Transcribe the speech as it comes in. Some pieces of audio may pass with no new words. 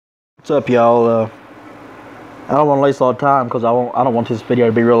What's up, y'all? I don't want to waste a lot of time because I don't want this video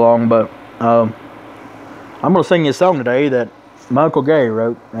to be real long, but I'm gonna sing you a song today that my Uncle Gary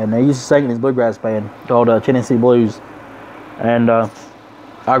wrote, and he used to sing in his bluegrass band called Tennessee Blues. And I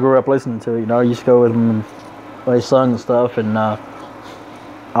grew up listening to it. You know, I used to go with him and they sung and stuff, and I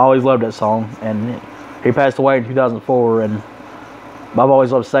always loved that song. And he passed away in 2004, and I've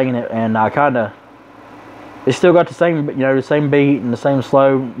always loved singing it. And it's still got the same, the same beat and the same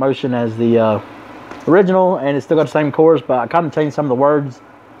slow motion as the original, and it's still got the same chorus, but I kind of changed some of the words,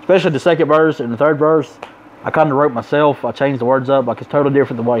 especially the second verse and the third verse. I kind of wrote myself. I changed the words up, like it's totally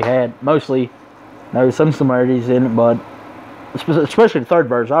different than what he had. Mostly, there's some similarities in it, but especially the third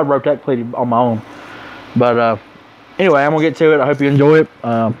verse, I wrote that completely on my own. But anyway, I'm gonna get to it. I hope you enjoy it.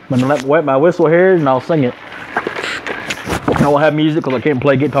 I'm gonna wet my whistle here, and I'll sing it. I don't have music because I can't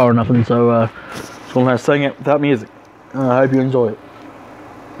play guitar or nothing, so just gonna have to sing it without music. I hope you enjoy it.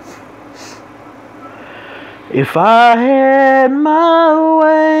 If I had my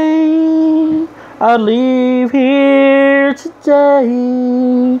way, I'd leave here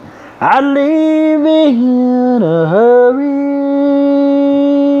today. I'd leave in a hurry.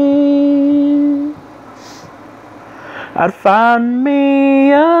 I'd find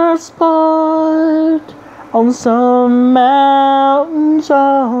me a spot on some mountain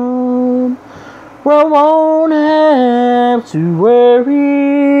top where I won't have to worry.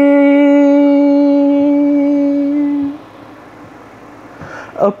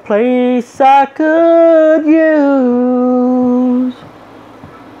 A place I could use,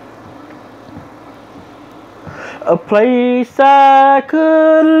 a place I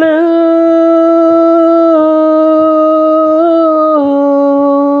could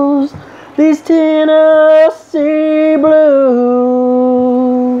lose. These Tennessee blues,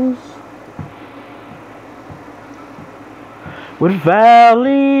 with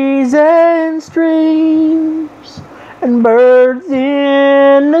valleys and streams and birds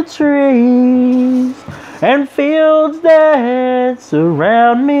in the trees and fields that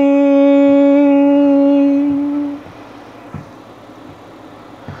surround me.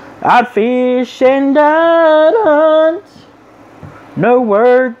 I'd fish and I'd hunt, no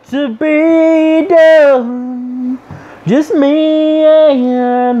work to be done, just me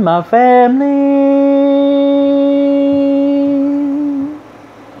and my family.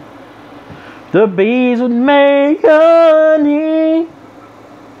 The bees would make honey,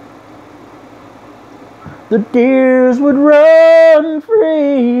 the deers would run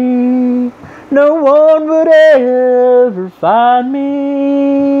free, no one would ever find me.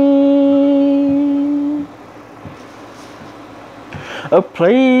 A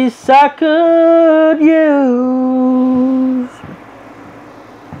place I could use,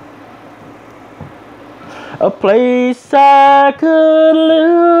 a place I could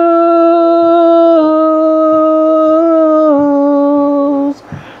lose.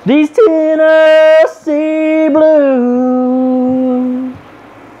 These Tennessee blues.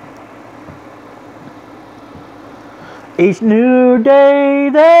 Each new day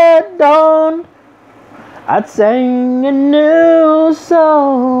that dawned, I'd sing a new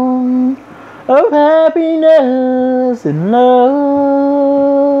song of happiness and love.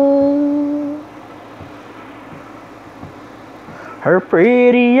 Her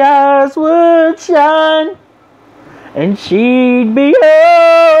pretty eyes would shine, and she'd be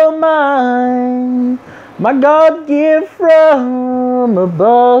all mine, my God gift from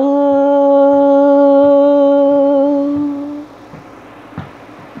above.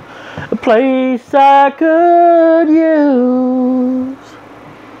 A place I could use,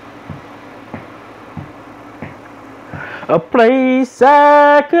 a place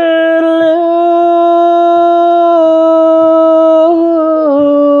I could lose.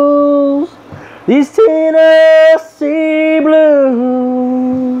 These Tennessee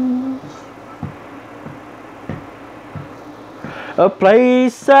blues, a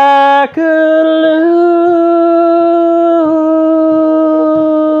place I could lose.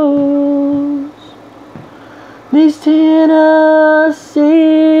 These Tennessee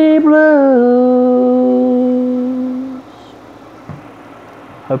blues.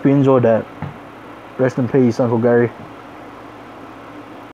 Hope you enjoyed that. Rest in peace, Uncle Gary.